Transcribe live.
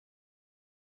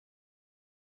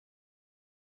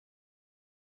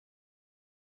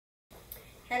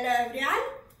Hello everyone,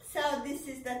 so this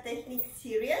is the technique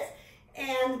series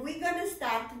and we're gonna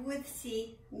start with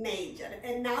C major,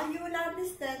 and now you will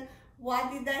understand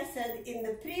what did I said in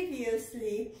the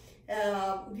previously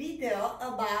video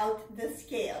about the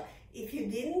scale. If you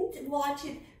didn't watch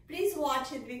it, please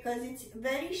watch it because it's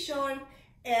very short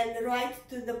and right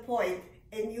to the point,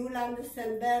 and you'll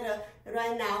understand better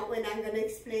right now when I'm going to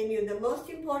explain you the most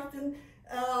important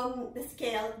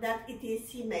scale, that it is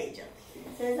C major.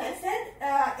 So as I said,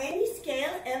 every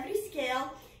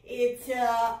scale, it's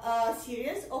a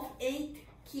series of 8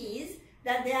 keys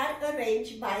that they are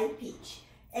arranged by pitch.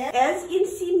 As in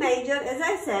C major, as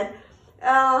I said,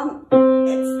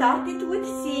 it started with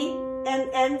C and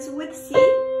ends with C,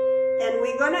 and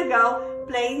we're gonna go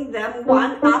playing them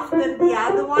one after the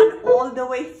other one all the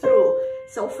way through.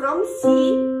 So from C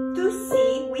to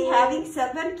C, we're having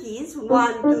 7 keys,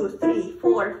 1, 2, 3,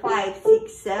 4, 5,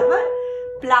 6, 7,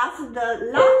 plus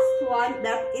the last one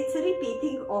that it's a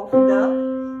repeating of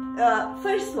the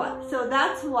first one. So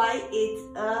that's why it's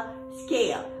a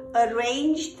scale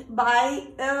arranged by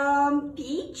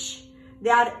pitch.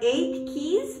 There are 8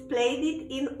 keys, played it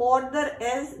in order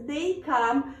as they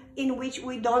come, in which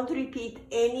we don't repeat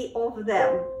any of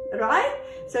them, right?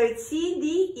 So it's C,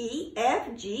 D, E,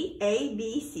 F, G, A,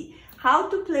 B, C. How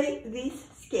to play this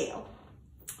scale?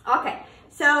 Okay,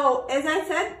 so as I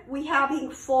said, we're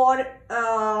having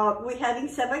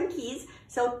 7 keys,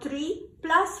 so 3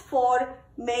 plus 4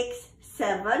 makes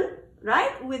 7,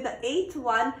 right? With the 8th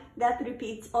one that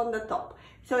repeats on the top.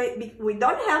 So we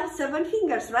don't have 7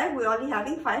 fingers, right? We're only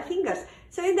having 5 fingers.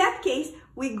 So in that case,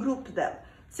 we group them.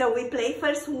 So we play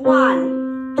first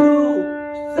 1,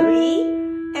 2, 3,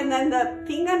 and then the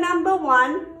finger number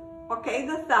 1, okay,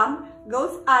 the thumb,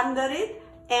 goes under it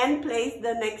and plays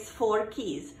the next 4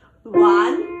 keys.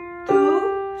 1,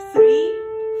 2, 3,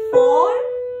 4,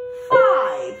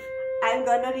 5. I'm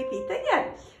gonna repeat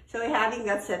again. So we're having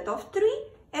a set of 3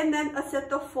 and then a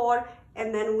set of 4,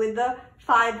 and then with the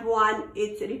 5, 1,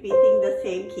 it's repeating the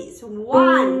same keys.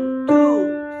 1,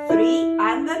 2, 3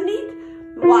 underneath.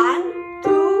 1,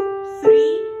 2,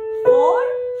 3, 4,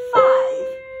 5.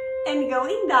 And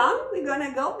going down, we're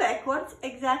gonna go backwards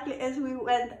exactly as we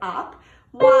went up.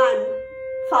 1,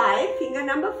 5, finger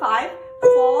number 5,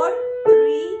 4,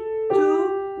 3,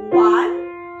 2,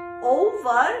 1,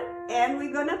 over, and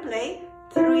we're gonna play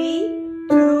 3,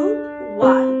 2,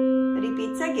 1.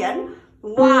 Repeats again.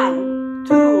 1,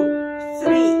 2,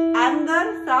 3,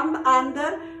 under, thumb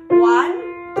under.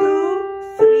 1, 2,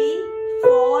 3,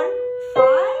 4,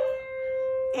 5.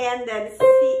 And then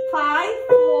 5,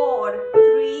 4,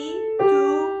 3,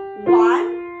 2, 1,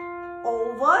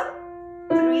 over,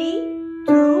 3,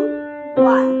 2,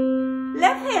 1.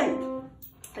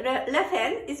 Left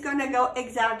hand is gonna go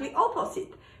exactly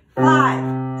opposite. 5,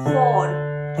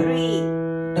 4, 3,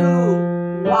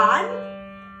 2, 1.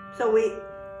 So we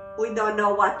don't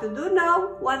know what to do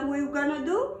now. What we're gonna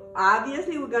do?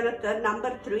 Obviously, we're gonna turn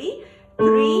number 3,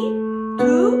 3,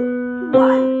 2,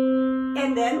 1.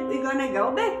 And then we're gonna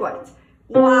go backwards.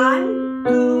 1,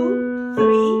 2,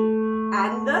 3,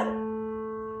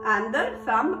 under,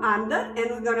 thumb under,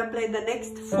 and we're gonna play the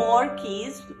next 4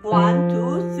 keys. 1,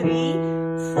 2, 3,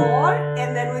 4,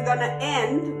 and then we're gonna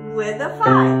end with a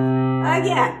 5.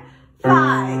 Again,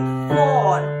 5,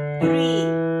 4, 3,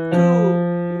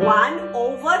 2, 1,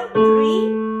 over, 3,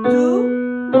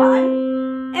 2,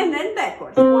 1, and then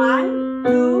backwards. 1,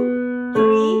 2,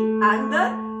 3, under,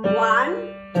 1,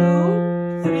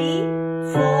 2, 3,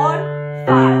 4,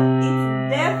 5. It's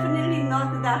definitely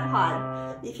not that hard.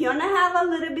 If you want to have a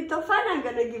little bit of fun, I'm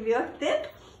going to give you a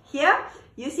tip. Here,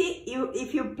 you see,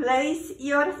 if you place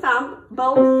your thumb,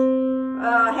 both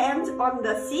hands on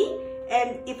the C,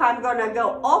 and if I'm going to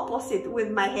go opposite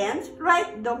with my hands,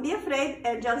 right, don't be afraid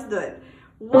and just do it.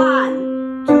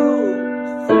 1,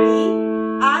 2,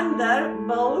 3, under,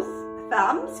 both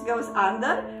thumbs goes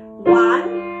under.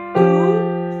 1,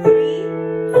 2, 3,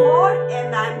 4,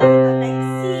 and I'm to the next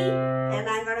C, and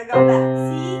I'm gonna go back. C,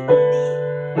 D,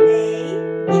 A,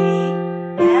 G,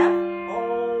 F,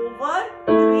 over,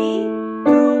 3,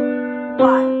 2,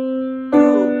 1, 2,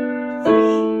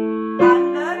 3,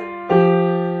 under,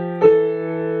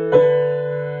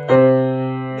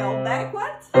 go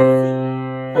backwards. C,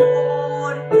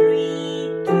 4,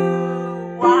 3,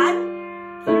 2, 1,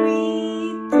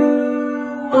 3,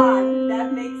 2, 1. That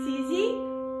makes easy.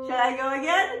 Shall I go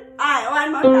again? Alright, one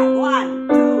more time. 1,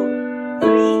 2,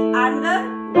 3, under.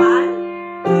 1,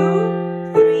 2,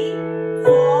 3,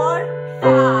 4,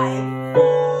 5,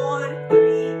 4,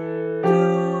 3, 2,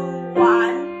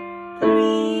 1,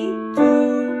 3,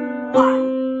 2,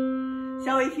 1.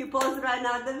 So if you pause right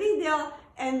now the video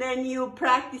and then you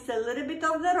practice a little bit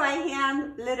of the right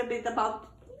hand, a little bit about,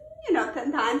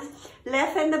 10 times,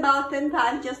 left hand about 10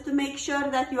 times, just to make sure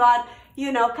that you are,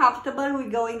 comfortable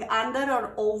with going under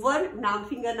or over, now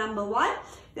finger number 1,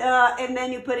 and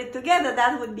then you put it together.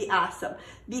 That would be awesome.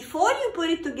 Before you put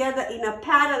it together in a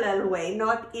parallel way,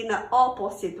 not in an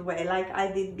opposite way, like I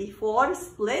did before,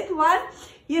 split one,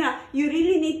 you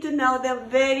really need to know them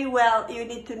very well. You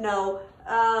need to know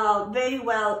very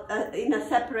well in a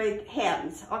separate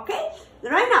hands, okay?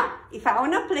 Right now, if I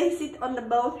want to place it on the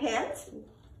both hands,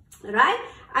 right,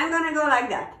 I'm gonna go like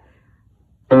that.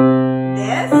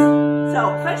 This. So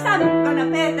first I'm gonna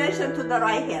pay attention to the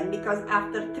right hand, because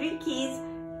after 3 keys,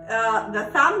 the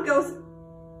thumb goes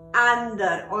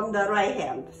under on the right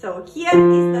hand. So here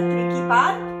is the tricky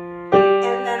part.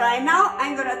 And then right now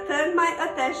I'm gonna turn my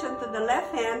attention to the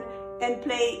left hand and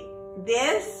play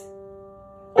this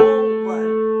over.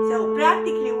 So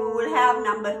practically we will have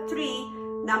number 3,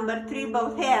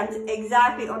 both hands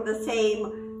exactly on the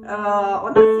same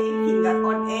finger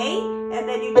on A, and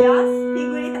then you just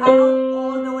figure it out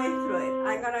all the way through it.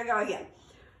 I'm gonna go again.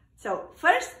 So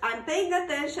first I'm paying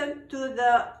attention to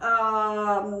the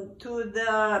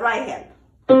right hand.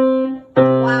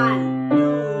 1,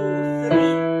 2,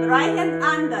 3. The right hand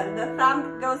under, the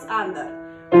thumb goes under.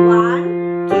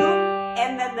 1, 2,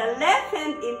 and then the left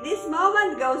hand in this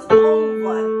moment goes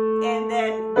over, and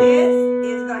then this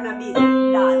is gonna be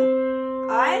done.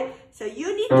 Alright? So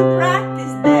you need to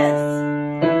practice this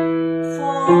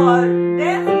for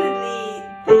definitely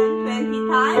 10-20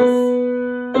 times.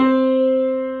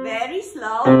 Very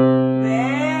slow,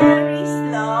 and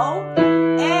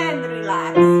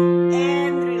relax,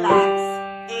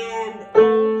 and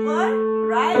over,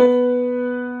 right?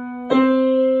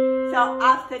 So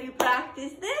after you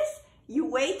practice this, you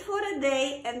wait for a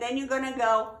day, and then you're gonna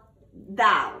go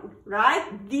down,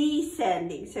 right?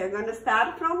 Descending. So you're gonna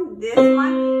start from this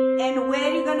one, and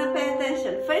where you're gonna pay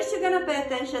attention. First, you're gonna pay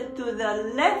attention to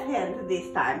the left hand this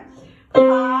time.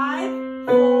 5,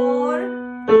 4,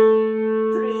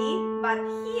 3. But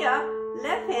here,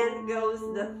 left hand goes,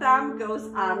 the thumb goes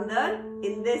under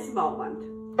in this moment,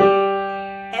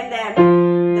 and then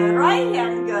the right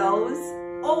hand goes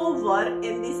over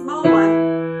in this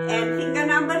moment, and finger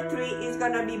number 3 is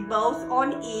gonna be both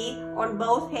on E, on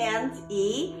both hands,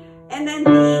 E, and then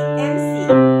D and C.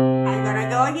 I'm gonna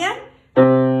go again.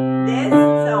 This.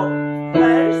 So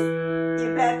first you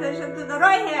pay attention to the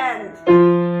right hand,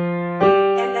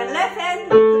 and then left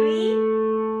hand 3.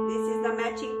 This is the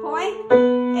matching point,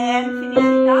 and finish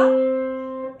it up,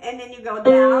 and then you go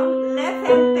down. Left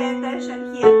hand, pay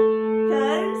attention here,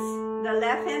 turns. The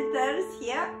left hand turns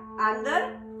here under,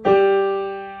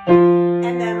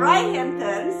 and then right hand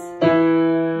turns,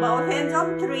 both hands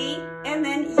on 3, and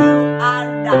then you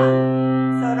are done.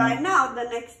 So right now the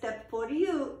next step for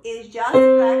you is just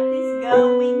practice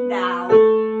going down.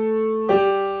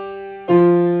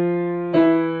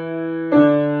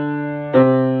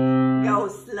 Go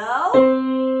slow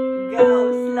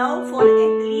for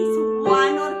at least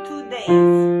 1 or 2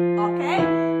 days, okay?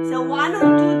 So 1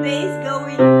 or 2 days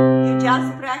going, you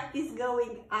just practice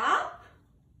going up,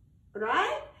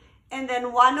 right? And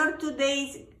then 1 or 2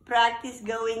 days practice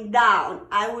going down.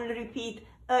 I will repeat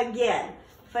again.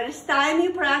 First time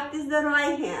you practice the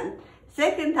right hand.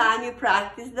 Second time you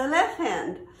practice the left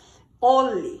hand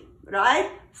only,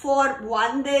 right? For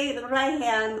 1 day right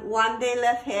hand, 1 day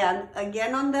left hand,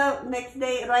 again on the next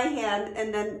day right hand,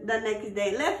 and then the next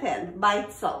day left hand by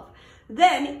itself.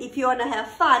 Then if you want to have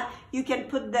fun, you can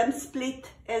put them split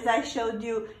as I showed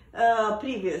you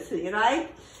previously,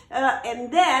 right? And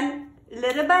then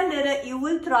little by little, you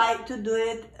will try to do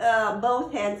it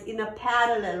both hands in a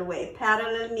parallel way.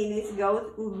 Parallel means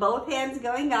go both hands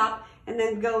going up, and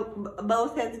then go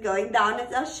both hands going down,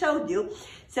 as I showed you.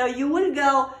 So you will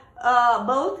go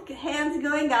both hands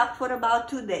going up for about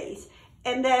 2 days,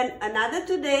 and then another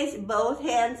 2 days both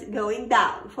hands going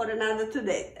down for another 2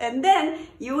 days, and then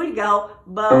you will go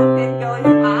both hands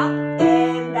going up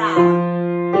and down.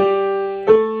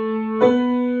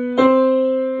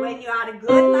 When you are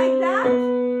good like that,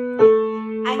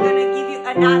 I'm gonna give you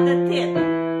another tip.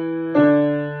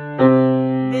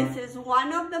 This is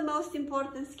one of the most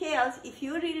important scales. If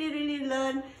you really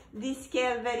learn this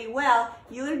scale very well,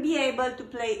 you will be able to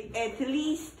play at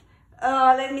least,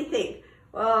 let me think,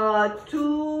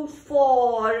 2,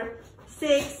 4,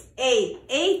 6, 8.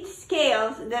 8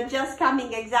 scales. They're just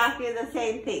coming exactly the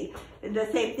same thing. The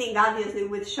same thing, obviously,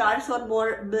 with sharps or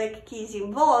more black keys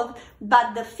involved,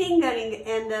 but the fingering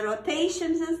and the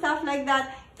rotations and stuff like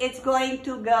that, it's going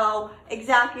to go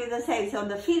exactly the same. So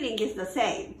the feeling is the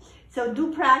same. So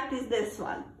do practice this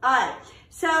one. All right.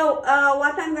 So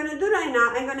what I'm going to do right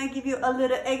now, I'm going to give you a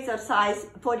little exercise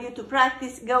for you to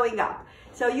practice going up.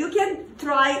 So you can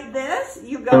try this.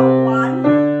 You go one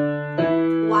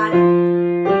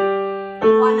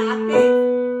octave.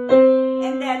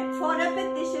 And then for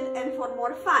repetition and for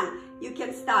more fun, you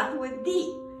can start with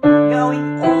D.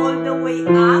 Going all the way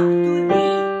up to D.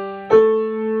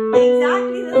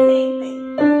 Exactly the same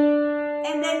thing.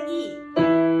 And then E.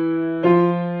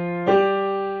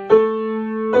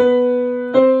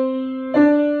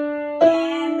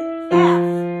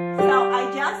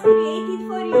 Created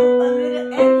for you a little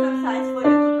exercise for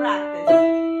you to practice.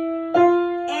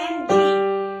 And G.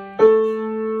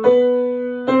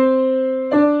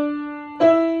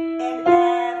 And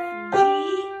F, G,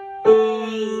 A,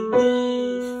 B,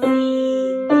 C,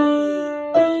 D,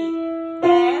 E,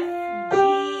 F, G,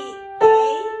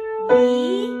 A, B,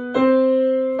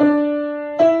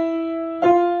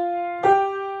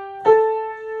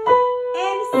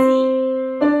 and C.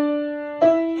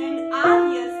 And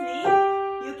obviously,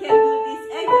 you can do this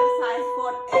exercise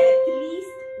for at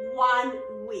least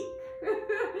 1 week.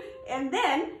 And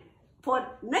then for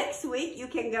next week, you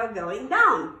can go going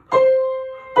down.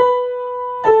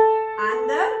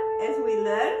 Under, as we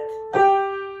learned.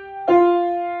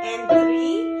 And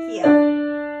 3 here.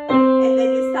 And then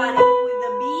you starting with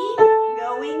the B,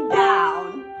 going down.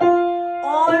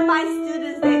 All my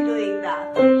students, they're doing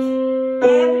that.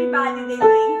 Everybody, they're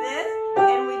doing this.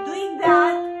 And we're doing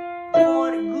that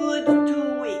for good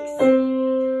 2 weeks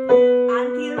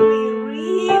until we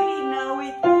really know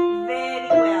it very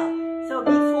well. So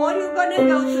before you're gonna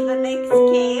go to the next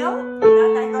scale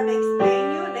that I'm gonna explain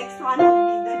you, next one will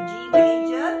be the G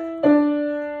major.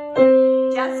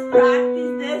 Just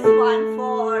practice this one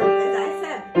for, as I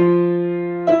said,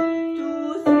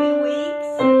 2-3 weeks,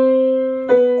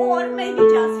 or maybe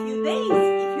just few days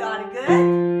if you are good.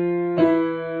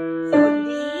 So D,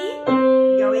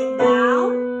 going down.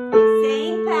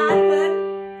 Same pattern,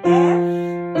 F, E,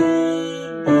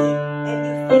 D, and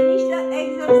you finish the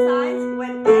exercise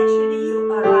when actually you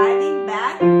are arriving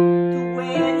back to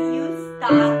where you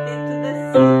started, to the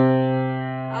C.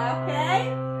 Okay?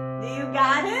 Do you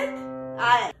got it?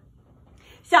 Alright.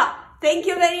 So, thank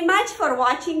you very much for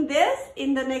watching this.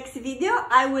 In the next video,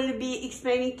 I will be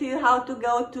explaining to you how to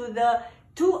go to the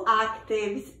 2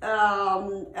 octaves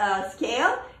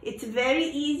scale. It's very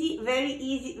easy, very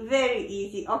easy, very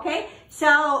easy. Okay,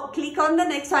 so click on the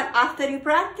next one after you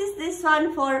practice this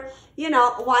one for, you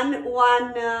know,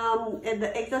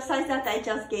 the exercise that I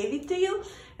just gave it to you.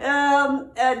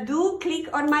 Do click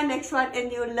on my next one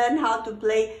and you'll learn how to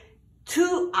play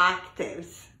 2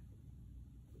 octaves.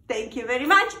 Thank you very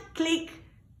much. Click,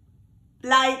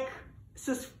 like,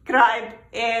 subscribe,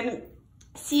 and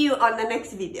see you on the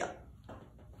next video.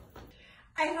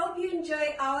 I hope you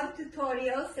enjoy our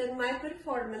tutorials and my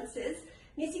performances.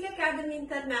 Music Academy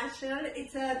International,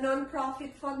 it's a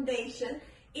non-profit foundation.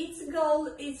 Its goal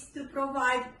is to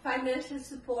provide financial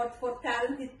support for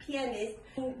talented pianists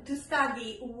to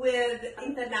study with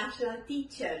international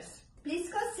teachers. Please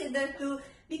consider to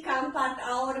become part of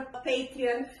our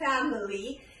Patreon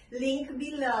family. Link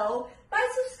below. By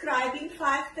subscribing,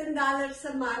 $5–10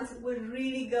 a month will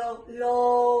really go a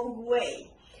long way.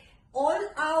 All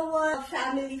our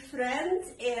family,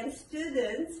 friends, and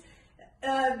students,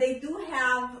 they do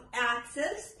have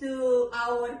access to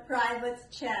our private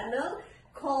channel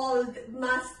called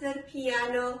Master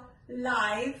Piano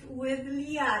Live with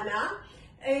Liana,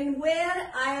 and where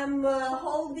I am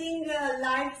holding a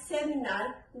live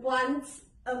seminar once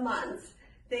a month.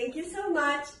 Thank you so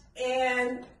much,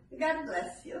 and God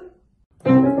bless you.